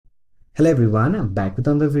Hello everyone, I'm back with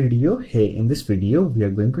another video. Hey, in this video, we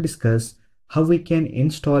are going to discuss how we can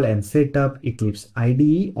install and set up Eclipse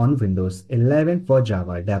IDE on Windows 11 for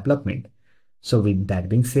Java development. So with that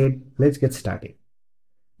being said, let's get started.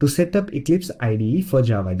 To set up Eclipse IDE for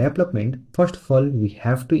Java development, first of all, we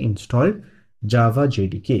have to install Java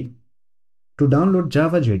JDK. To download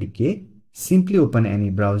Java JDK, simply open any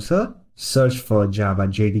browser, search for Java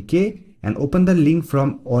JDK and open the link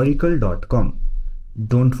from oracle.com.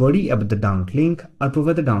 Don't worry about the download link. I'll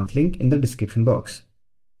provide the download link in the description box.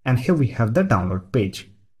 And here we have the download page.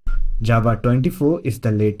 Java 24 is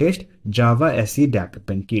the latest Java SE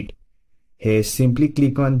development kit. Here simply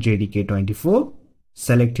click on JDK 24,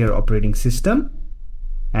 select your operating system,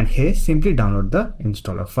 and here simply download the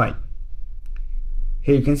installer file.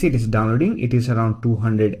 Here you can see it is downloading. It is around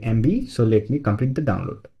 200 MB. So let me complete the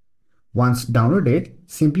download. Once downloaded,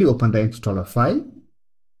 simply open the installer file.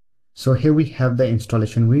 So here we have the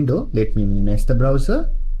installation window. Let me minimize the browser.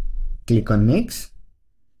 Click on next.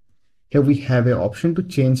 Here we have an option to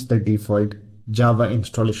change the default Java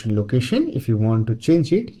installation location. If you want to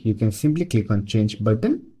change it, you can simply click on change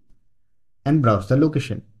button and browse the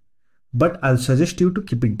location. But I'll suggest you to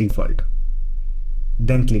keep it default.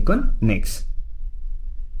 Then click on next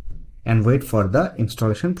and wait for the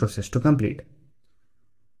installation process to complete.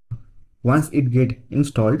 Once it gets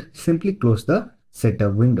installed, simply close the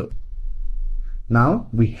setup window. Now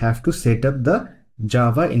we have to set up the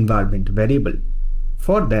Java environment variable.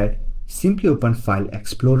 For that, simply open File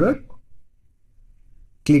Explorer,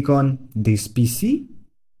 click on this PC,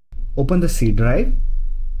 open the C drive.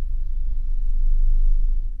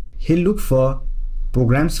 Here look for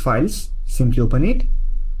Programs files, simply open it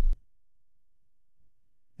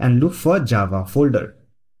and look for Java folder.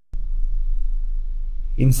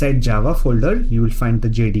 Inside Java folder, you will find the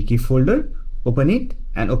JDK folder. Open it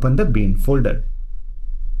and open the bin folder.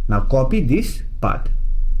 Now copy this path.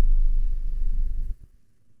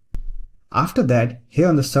 After that, here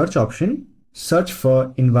on the search option, search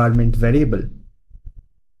for environment variable.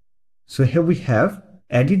 So here we have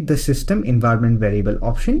edit the system environment variable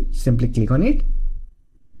option. Simply click on it.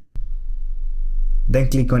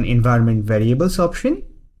 Then click on environment variables option.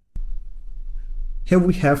 Here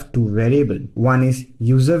we have two variables. One is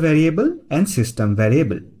user variable and system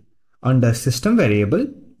variable. Under system variable,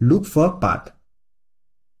 look for path.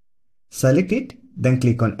 Select it, then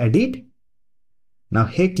click on edit. Now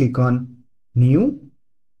here click on new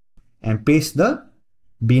and paste the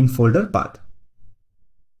bin folder path.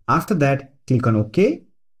 After that, click on OK,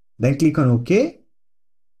 then click on OK.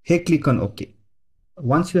 Here click on OK.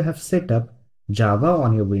 Once you have set up Java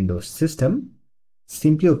on your Windows system,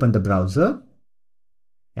 simply open the browser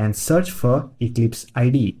and search for Eclipse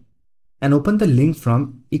IDE and open the link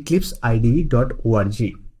from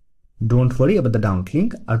eclipseide.org. Don't worry about the download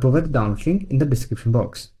link. I'll provide the download link in the description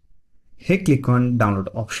box. Here click on download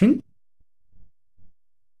option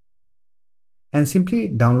and simply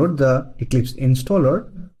download the Eclipse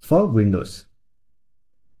installer for Windows.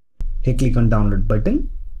 Here click on download button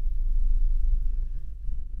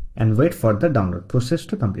and wait for the download process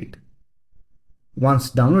to complete.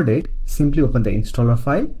 Once downloaded, simply open the installer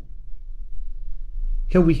file.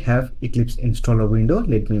 Here we have Eclipse installer window.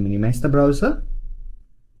 Let me minimize the browser.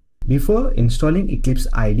 Before installing Eclipse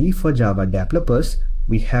IDE for Java developers,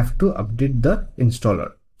 we have to update the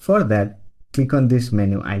installer. For that, click on this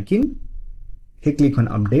menu icon. Here click on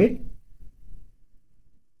update.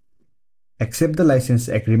 Accept the license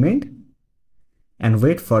agreement and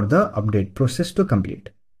wait for the update process to complete.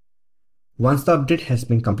 Once the update has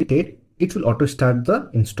been completed, it will auto start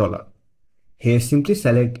the installer. Here simply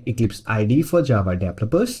select Eclipse IDE for Java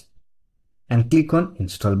developers and click on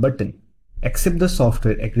install button. Accept the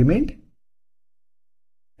software agreement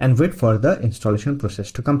and wait for the installation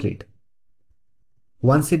process to complete.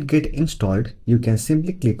 Once it gets installed, you can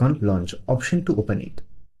simply click on launch option to open it.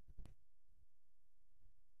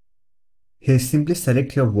 Here simply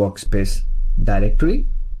select your workspace directory,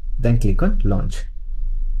 then click on launch.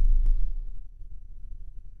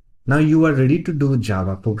 Now you are ready to do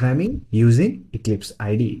Java programming using Eclipse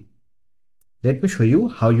IDE. Let me show you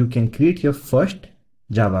how you can create your first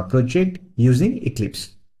Java project using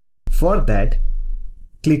Eclipse. For that,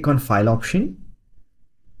 click on File option,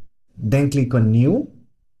 then click on New.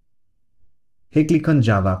 Here click on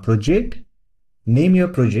Java Project. Name your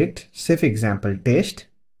project, say for example Test.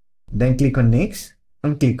 Then click on Next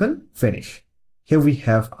and click on Finish. Here we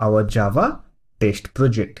have our Java Test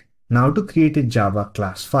project. Now to create a Java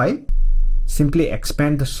class file, simply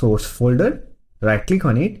expand the source folder, right click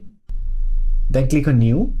on it, then click on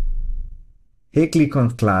New. Here click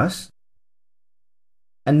on Class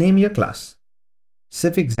and name your class.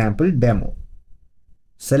 Say for example, demo.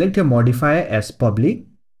 Select your modifier as public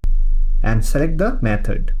and select the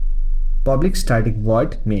method public static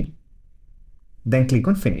void main. Then click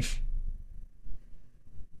on finish.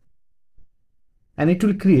 And it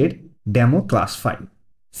will create demo class file.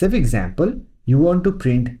 Say for example, you want to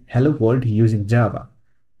print hello world using Java.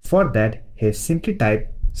 For that, here simply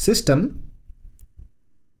type system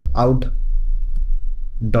out.println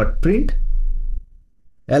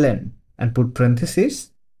and put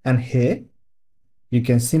parentheses, and here you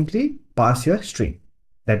can simply pass your string,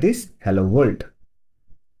 that is hello world.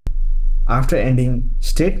 After ending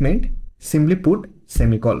statement, simply put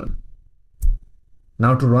semicolon.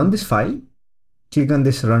 Now to run this file, click on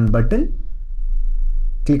this run button,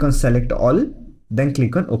 click on select all, then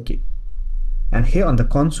click on OK. And here on the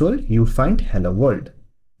console, you will find hello world.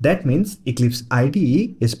 That means Eclipse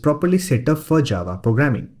IDE is properly set up for Java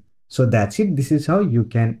programming. So that's it. This is how you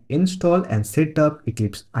can install and set up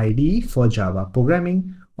Eclipse IDE for Java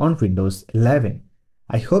programming on Windows 11.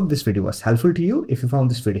 I hope this video was helpful to you. If you found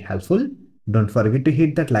this video helpful, don't forget to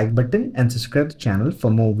hit that like button and subscribe to the channel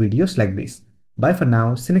for more videos like this. Bye for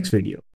now. See you next video.